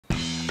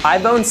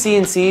I've owned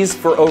CNCs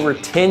for over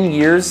 10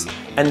 years,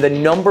 and the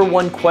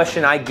 #1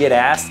 question I get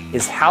asked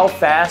is how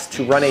fast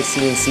to run a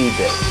CNC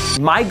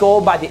bit. My goal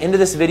by the end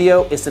of this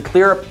video is to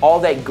clear up all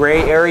that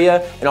gray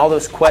area and all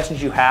those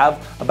questions you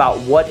have about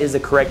what is the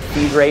correct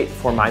feed rate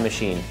for my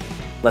machine.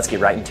 Let's get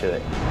right into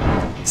it.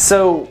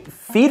 So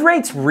feed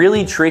rate's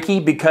really tricky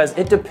because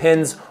it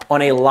depends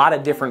on a lot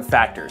of different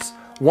factors.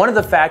 One of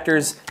the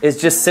factors is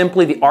just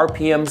simply the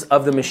RPMs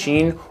of the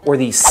machine or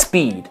the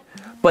speed.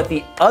 But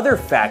the other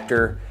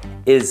factor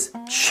is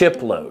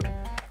chip load.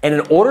 And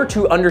in order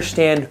to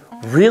understand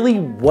really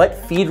what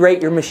feed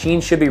rate your machine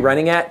should be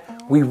running at,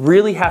 we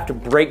really have to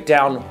break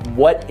down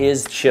what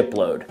is chip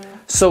load.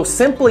 So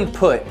simply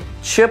put,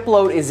 chip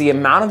load is the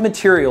amount of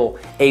material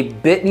a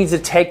bit needs to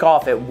take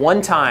off at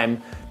one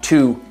time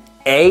to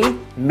A,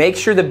 make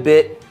sure the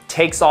bit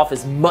takes off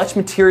as much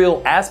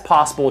material as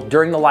possible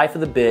during the life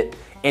of the bit,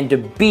 and to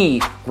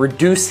B,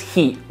 reduce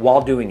heat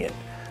while doing it.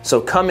 So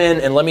come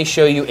in and let me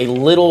show you a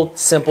little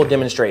simple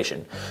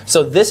demonstration.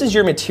 So this is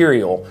your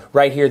material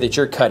right here that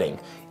you're cutting.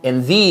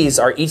 And these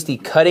are each the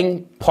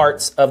cutting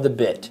parts of the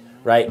bit,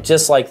 right?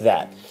 Just like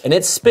that. And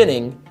it's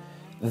spinning.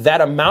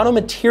 That amount of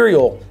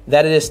material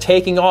that it is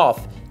taking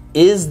off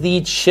is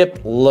the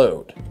chip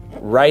load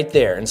right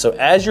there. And so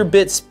as your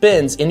bit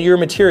spins into your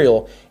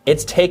material,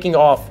 it's taking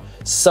off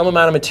some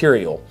amount of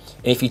material.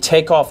 And if you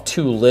take off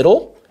too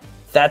little,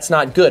 that's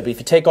not good. But if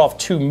you take off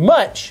too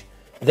much,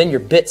 then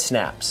your bit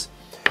snaps.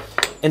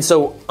 And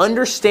so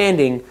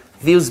understanding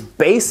these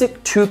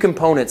basic two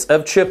components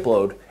of chip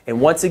load,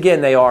 and once again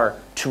they are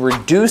to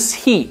reduce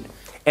heat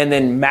and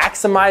then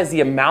maximize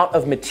the amount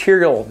of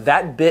material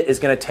that bit is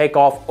going to take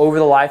off over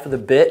the life of the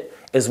bit,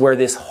 is where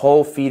this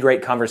whole feed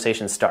rate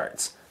conversation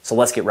starts. So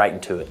let's get right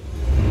into it.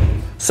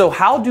 So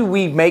how do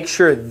we make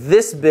sure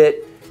this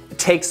bit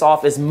takes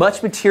off as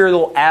much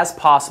material as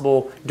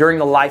possible during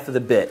the life of the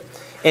bit?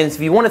 And if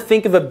you want to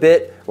think of a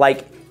bit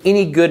like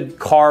any good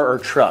car or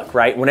truck,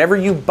 right? Whenever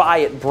you buy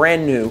it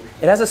brand new,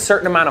 it has a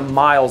certain amount of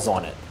miles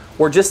on it.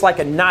 Or just like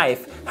a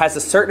knife has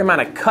a certain amount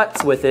of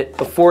cuts with it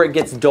before it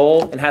gets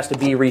dull and has to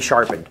be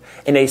resharpened.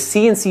 And a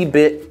CNC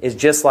bit is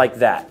just like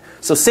that.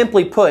 So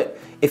simply put,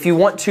 if you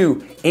want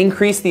to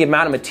increase the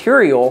amount of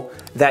material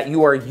that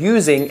you are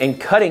using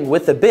and cutting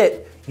with the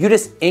bit, you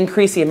just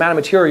increase the amount of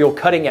material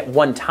cutting at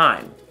one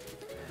time.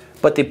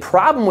 But the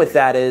problem with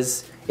that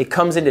is it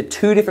comes into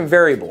two different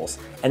variables,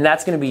 and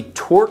that's going to be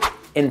torque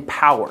and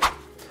power.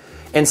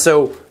 And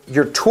so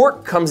your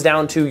torque comes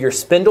down to your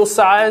spindle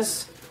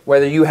size,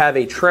 whether you have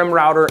a trim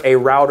router, a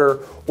router,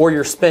 or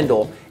your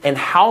spindle, and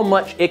how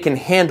much it can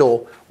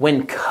handle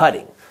when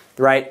cutting,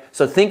 right?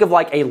 So think of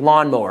like a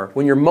lawnmower.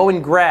 When you're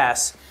mowing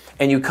grass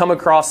and you come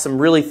across some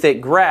really thick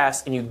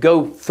grass and you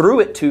go through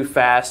it too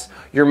fast,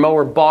 your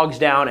mower bogs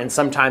down and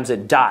sometimes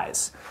it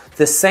dies.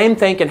 The same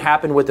thing can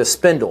happen with a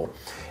spindle.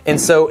 And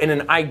so in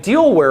an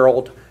ideal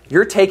world,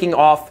 you're taking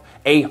off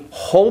a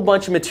whole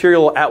bunch of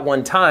material at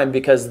one time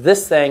because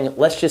this thing,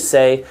 let's just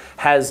say,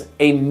 has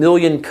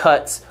 1,000,000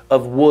 cuts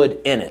of wood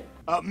in it.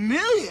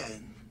 1,000,000?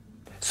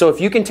 So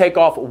if you can take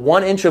off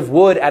 1 inch of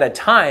wood at a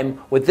time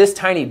with this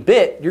tiny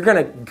bit, you're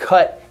gonna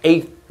cut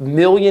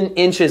 1,000,000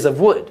 inches of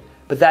wood.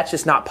 But that's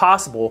just not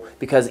possible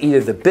because either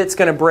the bit's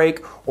gonna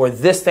break or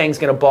this thing's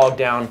gonna bog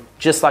down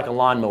just like a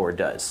lawnmower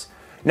does.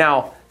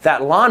 Now,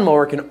 that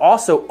lawnmower can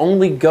also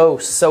only go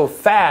so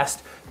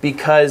fast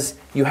because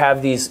you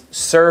have these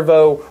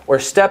servo or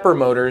stepper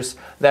motors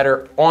that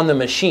are on the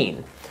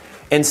machine.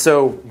 And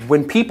so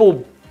when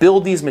people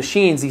build these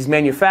machines, these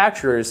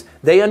manufacturers,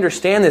 they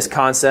understand this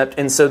concept,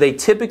 and so they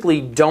typically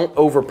don't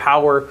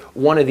overpower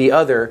one or the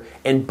other,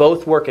 and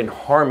both work in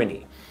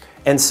harmony.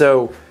 And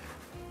so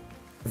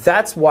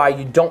that's why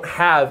you don't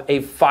have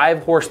a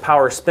 5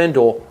 horsepower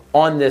spindle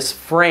on this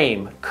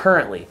frame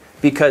currently,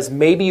 because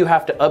maybe you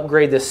have to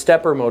upgrade this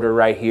stepper motor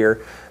right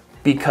here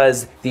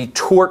because the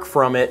torque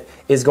from it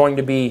is going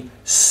to be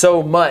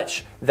so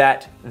much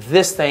that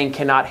this thing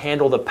cannot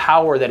handle the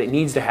power that it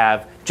needs to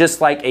have.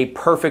 Just like a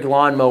perfect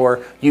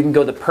lawnmower, you can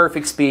go the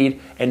perfect speed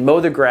and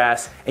mow the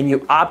grass, and you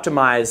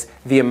optimize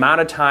the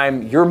amount of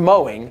time you're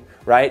mowing,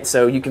 right?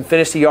 So you can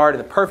finish the yard in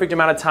the perfect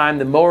amount of time,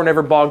 the mower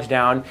never bogs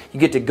down,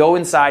 you get to go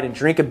inside and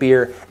drink a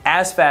beer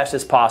as fast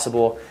as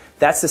possible.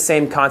 That's the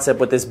same concept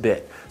with this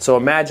bit. So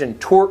imagine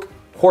torque,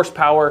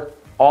 horsepower,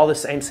 all the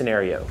same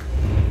scenario.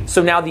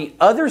 So now the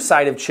other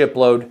side of chip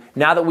load,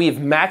 now that we've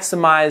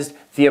maximized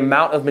the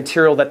amount of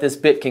material that this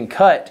bit can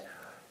cut,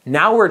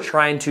 now we're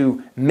trying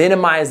to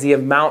minimize the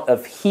amount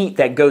of heat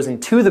that goes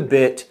into the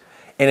bit,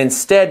 and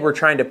instead we're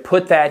trying to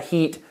put that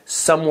heat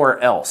somewhere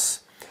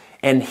else.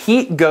 And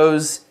heat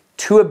goes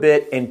to a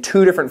bit in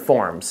two different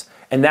forms,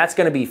 and that's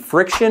going to be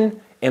friction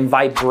and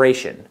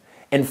vibration.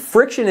 And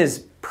friction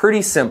is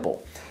pretty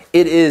simple.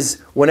 It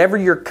is whenever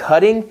you're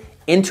cutting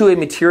into a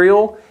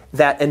material,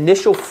 that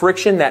initial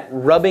friction, that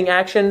rubbing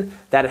action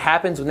that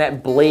happens when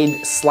that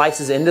blade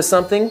slices into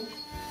something,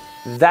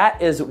 that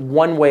is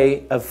one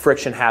way of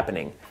friction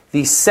happening.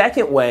 The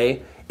second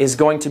way is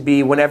going to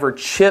be whenever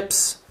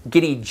chips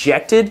get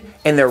ejected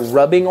and they're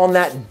rubbing on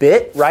that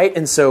bit, right?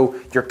 And so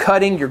you're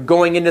cutting, you're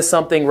going into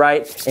something,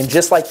 right? And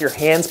just like your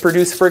hands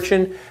produce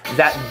friction,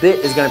 that bit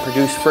is gonna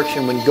produce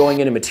friction when going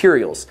into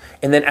materials.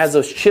 And then as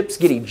those chips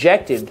get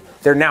ejected,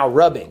 they're now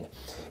rubbing.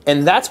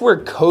 And that's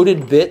where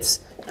coated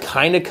bits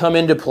kind of come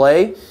into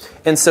play.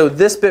 And so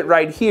this bit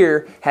right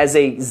here has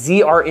a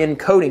ZRN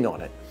coating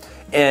on it.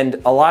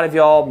 And a lot of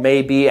y'all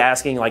may be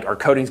asking, like, are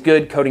coatings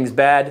good, coatings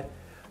bad?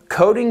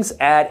 Coatings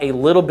add a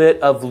little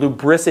bit of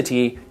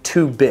lubricity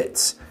to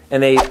bits.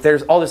 And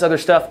there's all this other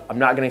stuff. I'm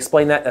not gonna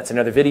explain that, that's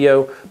another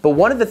video. But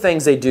one of the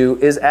things they do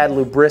is add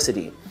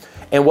lubricity.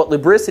 And what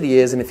lubricity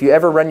is, and if you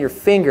ever run your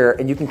finger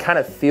and you can kind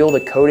of feel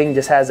the coating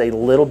just has a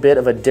little bit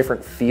of a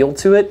different feel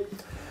to it,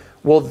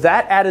 well,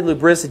 that added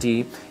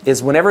lubricity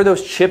is whenever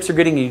those chips are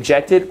getting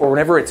ejected or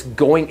whenever it's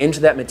going into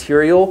that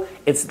material,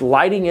 it's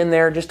lighting in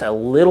there just a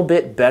little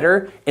bit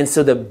better. And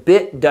so the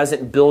bit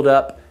doesn't build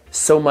up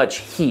so much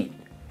heat.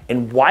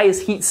 And why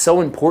is heat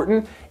so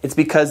important? It's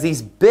because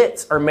these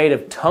bits are made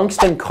of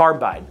tungsten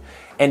carbide.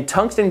 And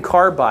tungsten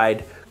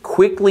carbide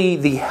quickly,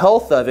 the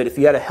health of it, if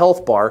you had a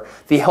health bar,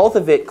 the health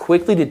of it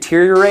quickly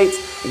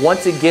deteriorates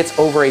once it gets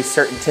over a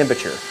certain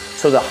temperature.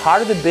 So the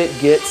hotter the bit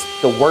gets,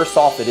 the worse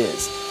off it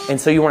is. And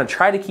so you want to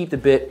try to keep the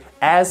bit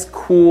as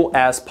cool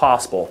as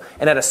possible.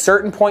 And at a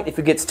certain point, if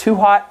it gets too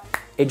hot,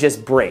 it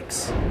just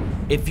breaks.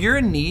 If you're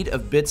in need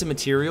of bits and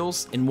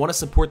materials and want to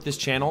support this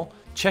channel,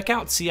 check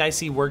out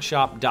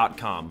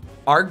CICworkshop.com.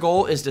 Our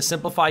goal is to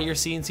simplify your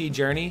CNC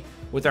journey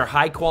with our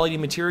high quality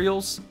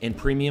materials and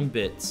premium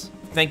bits.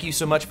 Thank you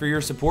so much for your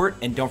support,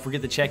 and don't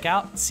forget to check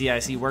out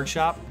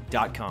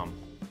CICworkshop.com.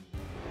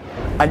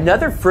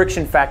 Another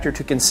friction factor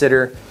to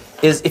consider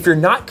is if you're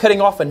not cutting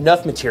off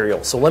enough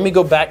material. So let me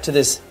go back to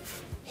this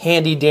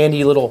handy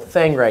dandy little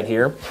thing right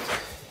here.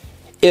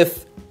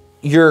 If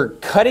you're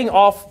cutting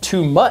off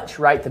too much,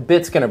 right, the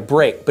bit's gonna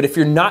break. But if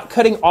you're not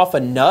cutting off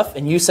enough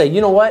and you say, you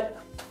know what,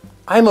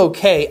 I'm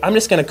okay, I'm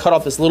just gonna cut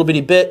off this little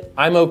bitty bit,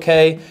 I'm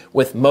okay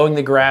with mowing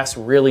the grass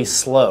really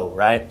slow,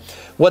 right?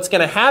 What's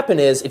gonna happen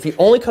is if you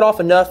only cut off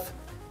enough,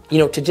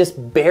 to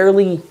just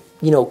barely,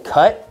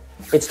 cut,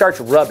 it starts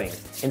rubbing.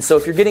 And so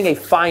if you're getting a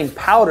fine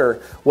powder,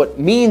 what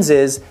means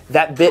is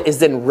that bit is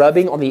then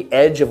rubbing on the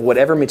edge of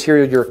whatever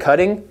material you're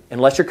cutting.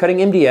 Unless you're cutting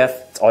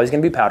MDF, it's always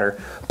gonna be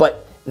powder,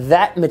 but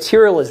that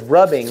material is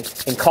rubbing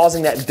and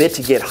causing that bit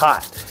to get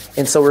hot.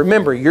 And so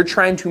remember, you're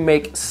trying to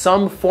make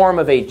some form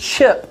of a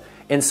chip,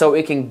 and so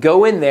it can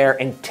go in there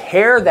and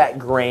tear that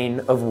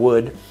grain of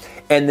wood,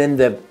 and then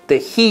the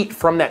heat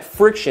from that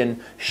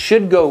friction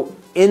should go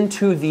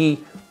into the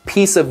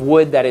piece of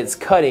wood that it's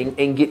cutting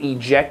and get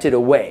ejected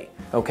away.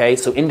 Okay,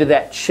 so into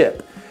that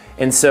chip.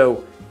 And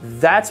so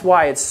that's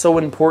why it's so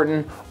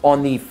important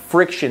on the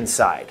friction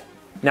side.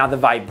 Now the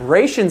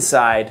vibration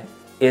side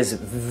is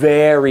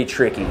very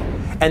tricky.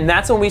 And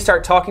that's when we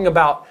start talking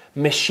about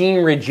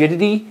machine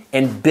rigidity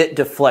and bit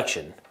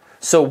deflection.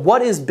 So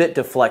what is bit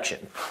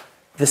deflection?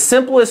 The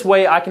simplest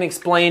way I can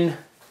explain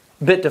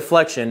bit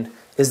deflection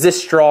is this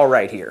straw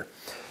right here.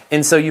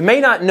 And so you may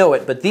not know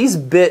it, but these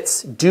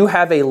bits do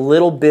have a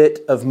little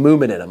bit of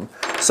movement in them.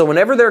 So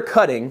whenever they're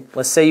cutting,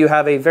 let's say you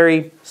have a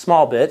very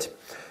small bit,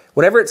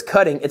 whenever it's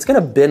cutting, it's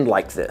gonna bend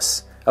like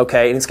this,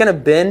 okay? And it's gonna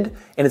bend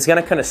and it's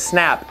gonna kind of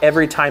snap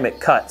every time it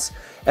cuts.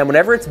 And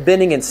whenever it's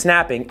bending and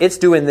snapping, it's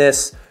doing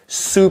this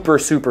super,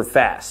 super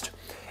fast.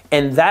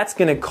 And that's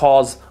gonna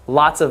cause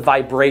lots of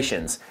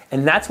vibrations.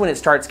 And that's when it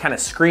starts kind of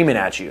screaming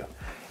at you.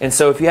 And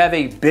so if you have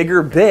a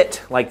bigger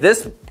bit, like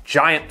this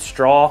giant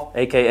straw,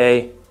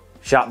 AKA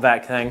shop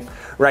vac thing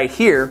right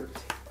here,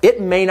 it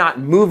may not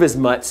move as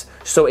much,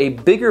 so a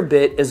bigger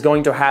bit is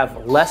going to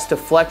have less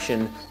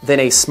deflection than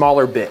a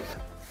smaller bit.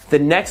 The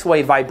next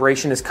way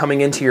vibration is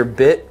coming into your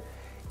bit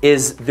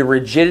is the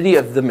rigidity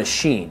of the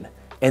machine.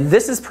 And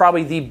this is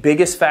probably the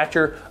biggest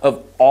factor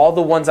of all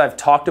the ones I've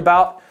talked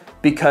about,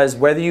 because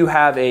whether you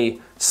have a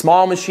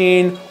small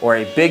machine or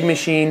a big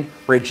machine,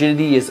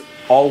 rigidity is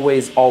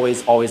always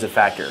a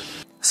factor.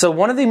 So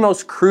one of the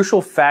most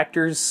crucial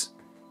factors,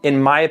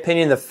 in my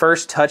opinion, the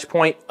first touch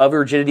point of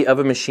rigidity of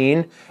a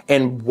machine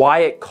and why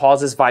it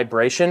causes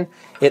vibration,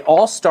 it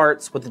all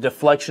starts with the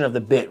deflection of the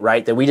bit,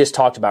 right? That we just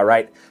talked about,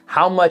 right?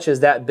 How much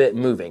is that bit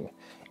moving?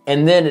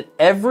 And then at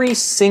every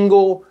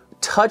single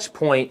touch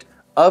point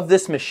of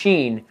this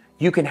machine,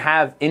 you can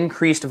have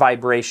increased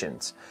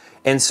vibrations.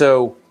 And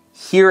so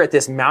here at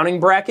this mounting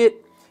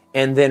bracket,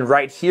 and then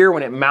right here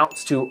when it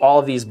mounts to all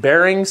of these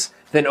bearings,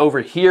 then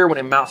over here when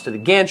it mounts to the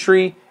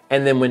gantry,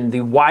 and then when the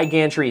Y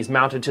gantry is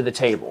mounted to the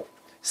table.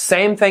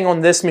 Same thing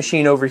on this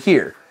machine over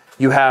here.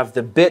 You have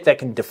the bit that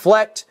can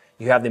deflect,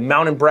 you have the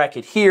mounting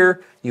bracket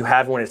here, you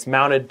have when it's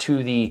mounted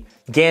to the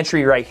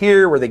gantry right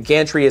here, where the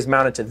gantry is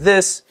mounted to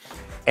this,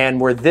 and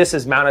where this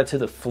is mounted to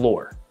the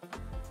floor.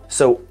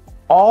 So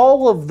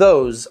all of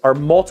those are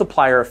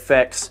multiplier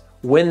effects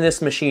when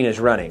this machine is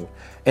running.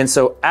 And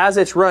so as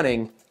it's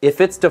running,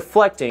 if it's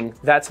deflecting,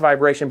 that's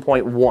vibration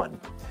point 1.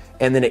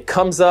 And then it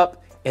comes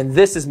up, and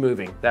this is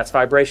moving, that's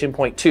vibration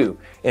point 2.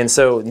 And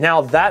so now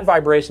that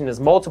vibration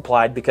is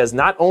multiplied because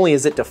not only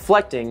is it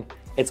deflecting,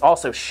 it's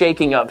also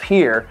shaking up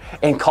here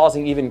and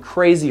causing even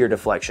crazier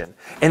deflection.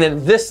 And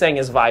then this thing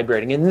is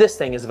vibrating and this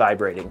thing is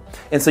vibrating.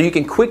 And so you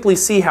can quickly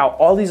see how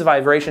all these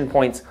vibration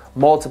points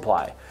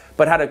multiply.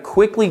 But how to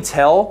quickly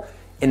tell,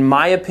 in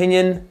my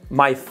opinion,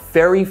 my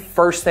very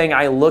first thing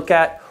I look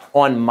at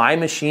on my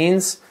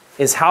machines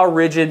is how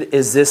rigid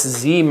is this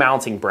Z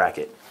mounting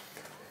bracket.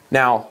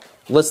 Now,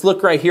 let's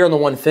look right here on the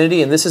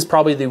Onefinity, and this is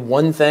probably the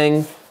one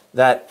thing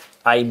that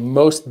I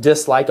most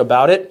dislike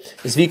about it,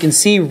 is if you can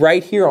see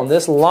right here on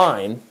this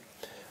line,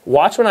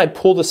 watch when I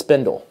pull the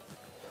spindle.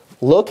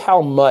 Look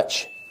how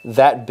much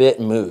that bit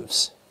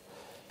moves.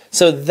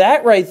 So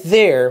that right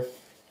there,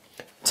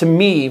 to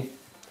me,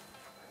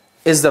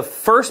 is the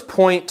first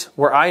point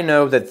where I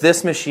know that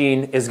this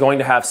machine is going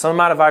to have some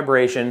amount of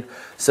vibration,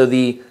 so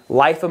the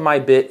life of my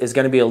bit is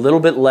going to be a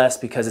little bit less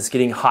because it's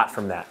getting hot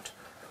from that.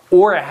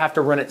 Or I have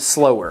to run it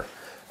slower.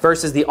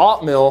 Versus the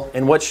alt mill,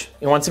 in which,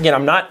 once again,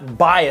 I'm not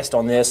biased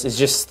on this, it's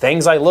just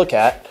things I look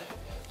at.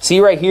 See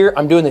right here,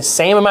 I'm doing the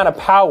same amount of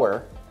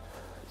power,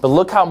 but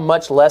look how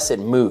much less it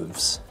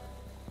moves.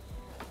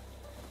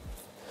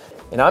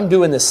 And I'm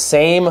doing the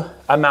same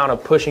amount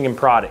of pushing and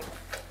prodding.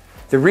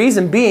 The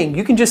reason being,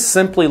 you can just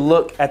simply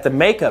look at the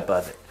makeup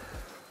of it.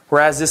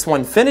 Whereas this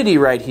Onefinity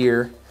right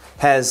here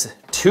has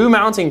 2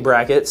 mounting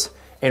brackets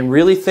and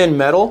really thin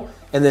metal,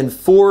 and then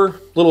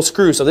 4 little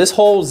screws. So this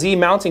whole Z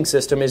mounting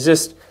system is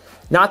just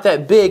not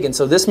that big, and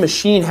so this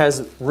machine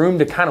has room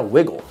to kind of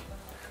wiggle.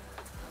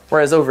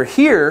 Whereas over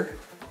here,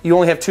 you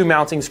only have 2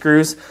 mounting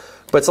screws,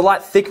 but it's a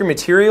lot thicker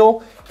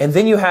material, and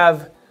then you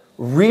have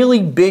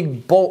really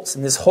big bolts,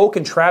 and this whole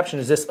contraption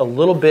is just a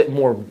little bit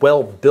more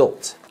well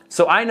built.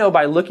 So I know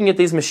by looking at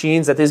these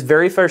machines that this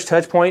very first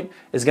touch point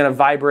is going to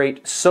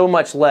vibrate so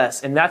much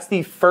less, and that's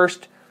the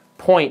first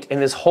point in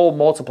this whole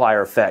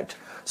multiplier effect.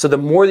 So the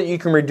more that you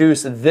can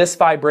reduce this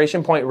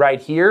vibration point right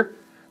here,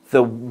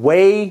 the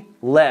way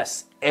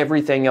less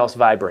everything else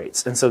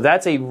vibrates. And so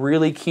that's a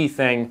really key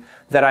thing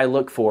that I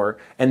look for,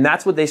 and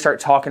that's what they start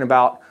talking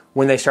about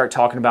when they start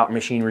talking about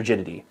machine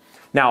rigidity.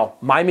 Now,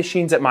 my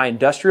machines at my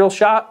industrial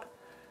shop,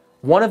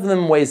 one of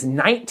them weighs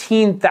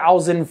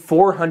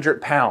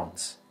 19,400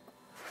 pounds.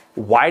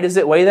 Why does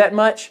it weigh that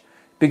much?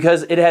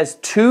 Because it has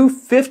 2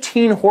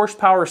 15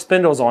 horsepower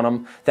spindles on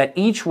them that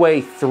each weigh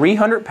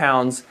 300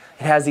 pounds.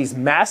 It has these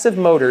massive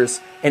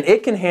motors, and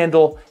it can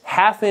handle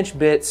 1/2-inch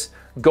bits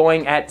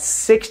going at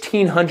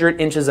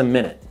 1,600 inches a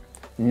minute.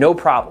 No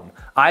problem.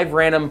 I've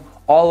ran them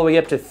all the way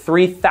up to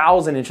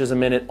 3,000 inches a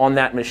minute on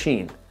that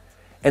machine.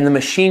 And the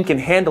machine can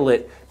handle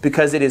it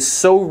because it is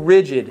so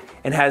rigid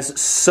and has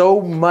so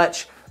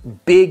much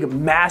big,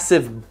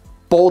 massive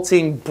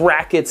bolting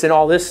brackets and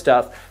all this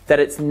stuff that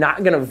it's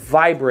not gonna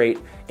vibrate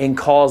and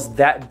cause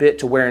that bit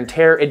to wear and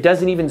tear. It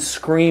doesn't even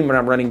scream when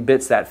I'm running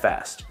bits that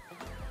fast.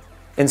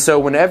 And so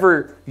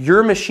whenever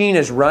your machine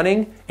is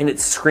running and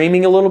it's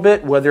screaming a little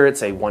bit, whether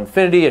it's a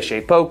Onefinity, a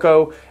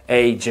Shapeoko,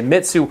 a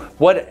Jimitsu,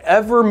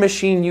 whatever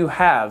machine you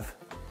have,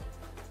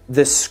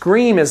 the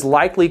scream is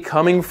likely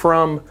coming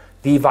from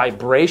the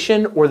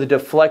vibration or the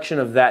deflection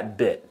of that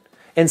bit.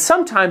 And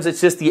sometimes it's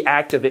just the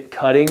act of it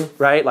cutting,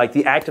 right? Like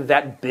the act of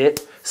that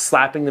bit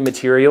slapping the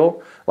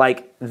material.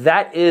 Like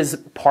that is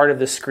part of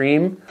the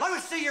scream. Let me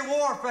see your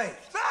war face.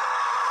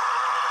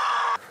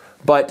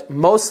 But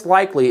most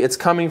likely it's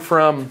coming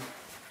from,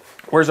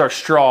 where's our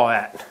straw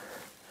at?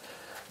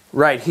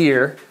 Right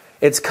here.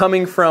 It's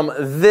coming from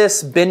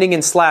this bending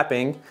and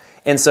slapping,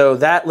 and so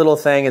that little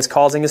thing is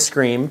causing a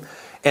scream.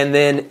 And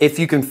then if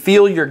you can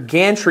feel your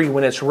gantry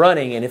when it's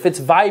running, and if it's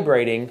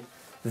vibrating,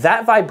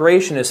 that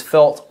vibration is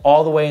felt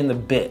all the way in the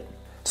bit.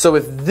 So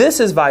if this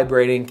is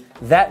vibrating,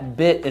 that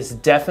bit is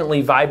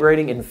definitely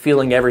vibrating and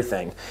feeling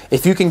everything.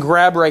 If you can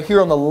grab right here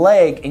on the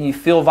leg and you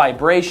feel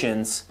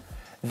vibrations,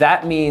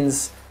 that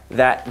means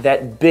that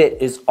that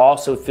bit is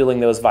also feeling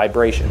those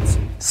vibrations.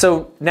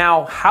 So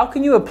now, how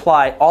can you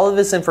apply all of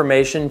this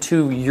information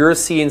to your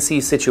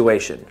CNC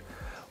situation?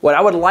 What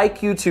I would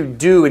like you to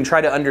do and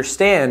try to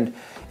understand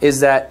is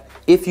that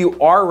if you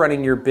are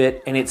running your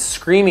bit and it's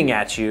screaming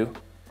at you,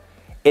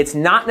 it's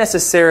not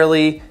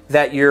necessarily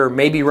that you're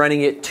maybe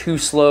running it too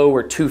slow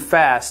or too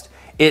fast.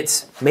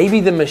 It's maybe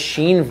the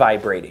machine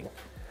vibrating,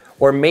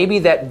 or maybe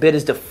that bit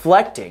is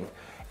deflecting,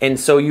 and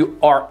so you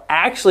are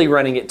actually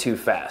running it too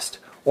fast.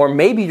 Or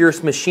maybe your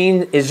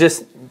machine is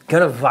just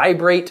gonna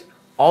vibrate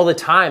all the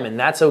time, and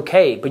that's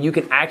okay, but you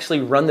can actually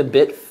run the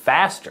bit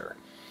faster.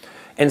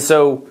 And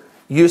so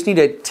you just need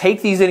to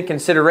take these into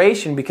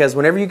consideration, because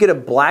whenever you get a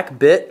black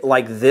bit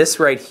like this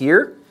right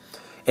here,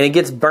 and it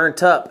gets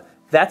burnt up,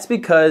 that's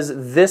because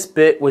this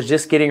bit was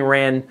just getting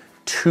ran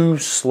too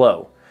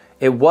slow.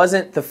 It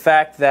wasn't the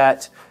fact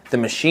that the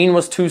machine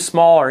was too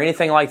small or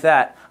anything like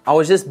that. I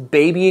was just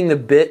babying the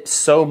bit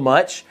so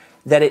much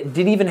that it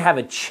didn't even have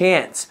a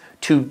chance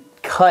to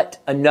cut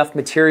enough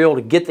material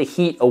to get the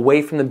heat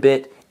away from the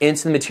bit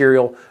into the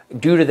material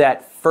due to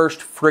that first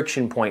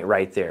friction point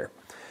right there.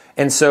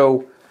 And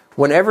so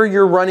whenever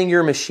you're running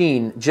your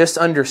machine, just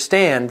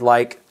understand,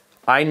 like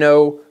I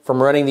know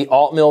from running the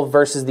alt mill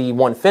versus the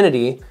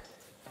Onefinity,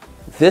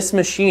 this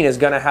machine is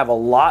going to have a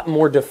lot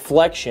more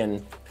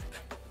deflection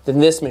than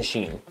this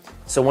machine.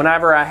 So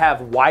whenever I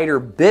have wider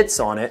bits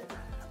on it,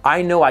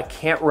 I know I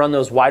can't run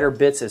those wider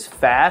bits as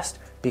fast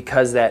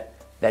because that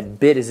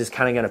bit is just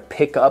kind of gonna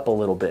pick up a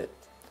little bit.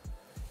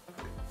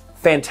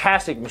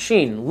 Fantastic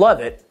machine, love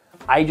it.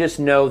 I just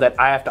know that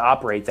I have to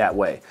operate that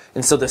way.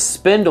 And so the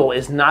spindle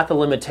is not the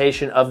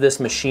limitation of this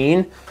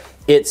machine,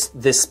 it's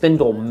the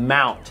spindle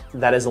mount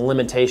that is a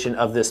limitation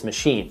of this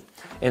machine.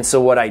 And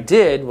so what I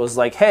did was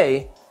like,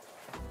 hey,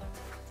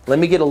 let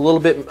me get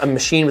a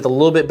machine with a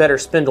little bit better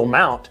spindle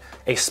mount,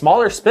 a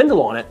smaller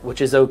spindle on it,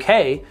 which is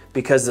okay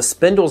because the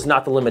spindle's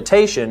not the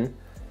limitation,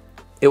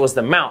 it was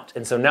the mount.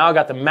 And so now I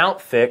got the mount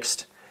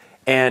fixed,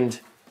 and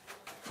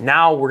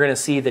now we're gonna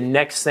see the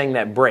next thing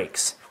that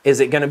breaks. Is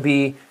it gonna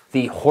be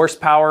the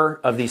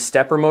horsepower of these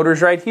stepper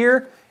motors right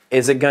here?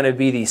 Is it gonna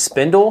be the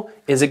spindle?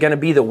 Is it gonna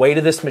be the weight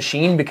of this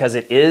machine because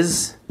it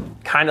is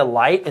kind of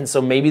light and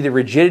so maybe the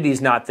rigidity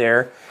is not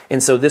there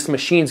and so this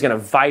machine's gonna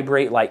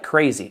vibrate like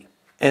crazy.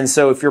 And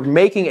so if you're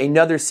making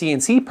another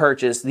CNC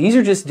purchase, these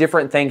are just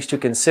different things to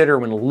consider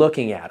when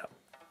looking at them.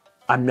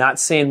 I'm not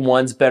saying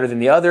one's better than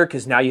the other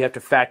because now you have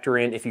to factor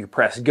in if you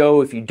press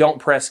go, if you don't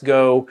press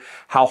go,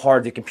 how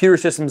hard the computer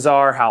systems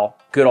are, how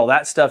good all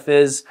that stuff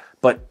is.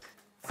 But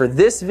for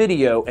this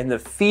video and the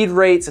feed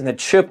rates and the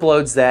chip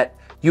loads that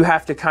you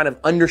have to kind of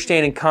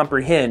understand and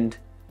comprehend,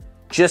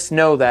 just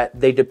know that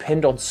they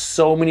depend on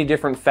so many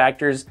different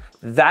factors.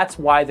 That's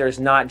why there's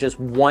not just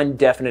one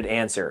definite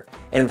answer.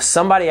 And if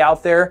somebody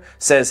out there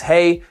says,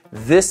 hey,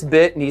 this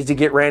bit needs to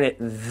get ran at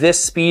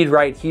this speed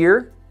right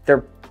here,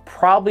 they're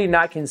probably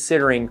not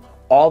considering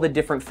all the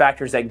different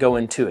factors that go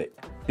into it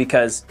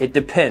because it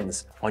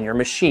depends on your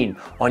machine,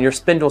 on your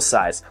spindle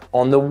size,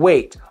 on the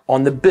weight,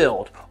 on the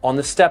build, on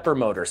the stepper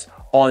motors,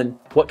 on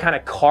what kind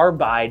of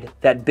carbide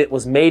that bit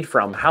was made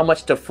from, how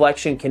much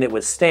deflection can it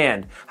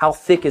withstand, how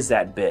thick is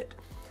that bit.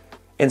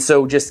 And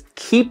so just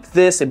keep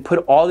this and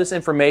put all this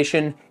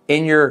information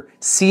in your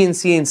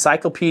CNC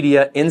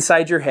encyclopedia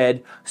inside your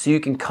head so you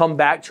can come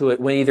back to it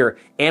when either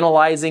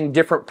analyzing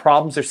different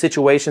problems or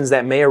situations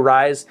that may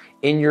arise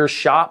in your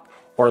shop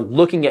or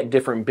looking at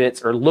different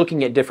bits or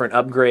looking at different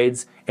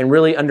upgrades and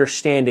really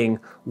understanding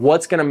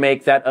what's gonna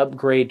make that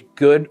upgrade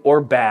good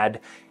or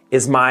bad.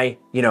 Is my,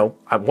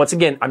 once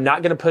again, I'm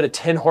not gonna put a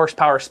 10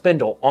 horsepower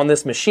spindle on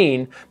this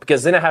machine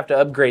because then I have to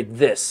upgrade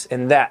this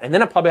and that. And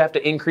then I probably have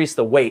to increase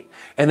the weight.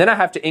 And then I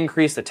have to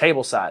increase the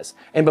table size.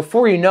 And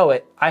before you know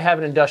it, I have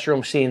an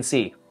industrial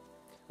CNC,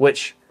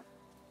 which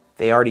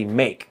they already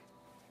make.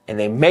 And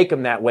they make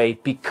them that way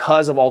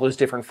because of all those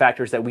different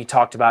factors that we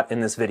talked about in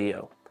this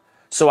video.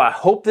 So I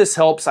hope this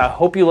helps. I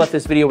hope you left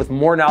this video with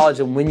more knowledge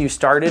than when you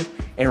started.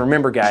 And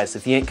remember guys,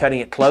 if you ain't cutting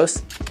it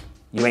close,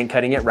 you ain't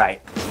cutting it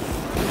right.